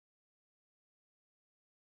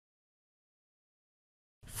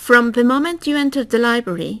From the moment you enter the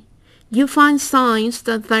library, you find signs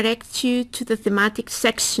that direct you to the thematic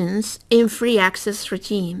sections in free access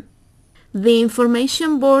regime. The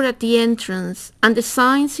information board at the entrance and the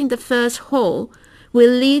signs in the first hall will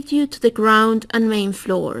lead you to the ground and main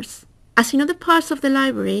floors. As in other parts of the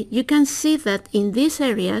library, you can see that in these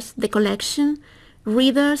areas the collection,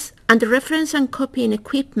 readers, and the reference and copying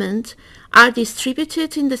equipment are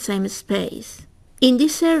distributed in the same space. In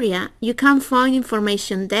this area, you can find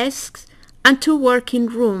information desks and 2 working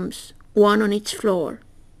rooms, one on each floor.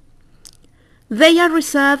 They are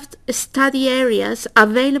reserved study areas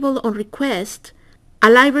available on request,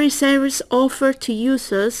 a library service offered to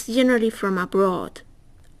users generally from abroad.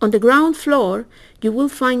 On the ground floor, you will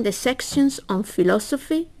find the sections on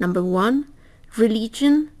philosophy, number 1,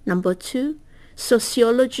 religion, number 2,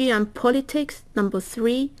 sociology and politics, number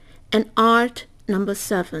 3, and art, number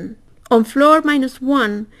 7. On floor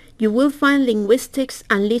 -1, you will find linguistics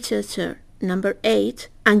and literature, number 8,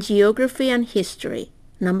 and geography and history,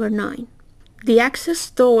 number 9. The access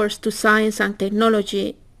doors to science and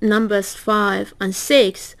technology, numbers 5 and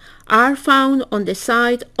 6, are found on the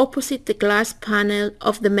side opposite the glass panel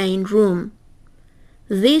of the main room.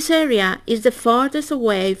 This area is the farthest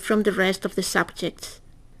away from the rest of the subjects.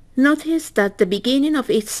 Notice that the beginning of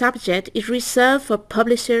each subject is reserved for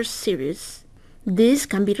publisher's series. This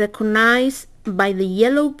can be recognized by the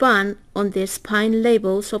yellow band on the spine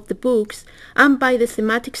labels of the books and by the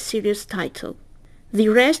thematic series title. The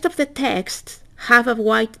rest of the texts have a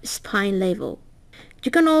white spine label. You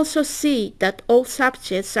can also see that all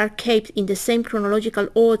subjects are kept in the same chronological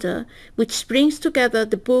order, which brings together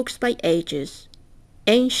the books by ages: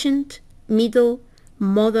 ancient, middle,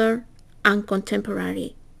 modern, and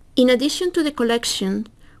contemporary. In addition to the collection,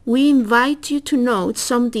 we invite you to note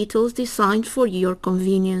some details designed for your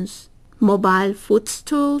convenience: mobile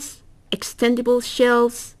footstools, extendable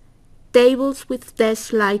shelves, tables with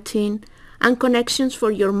desk lighting, and connections for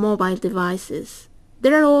your mobile devices.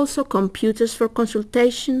 There are also computers for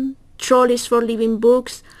consultation, trolleys for leaving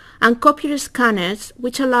books, and copier scanners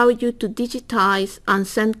which allow you to digitize and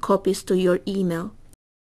send copies to your email.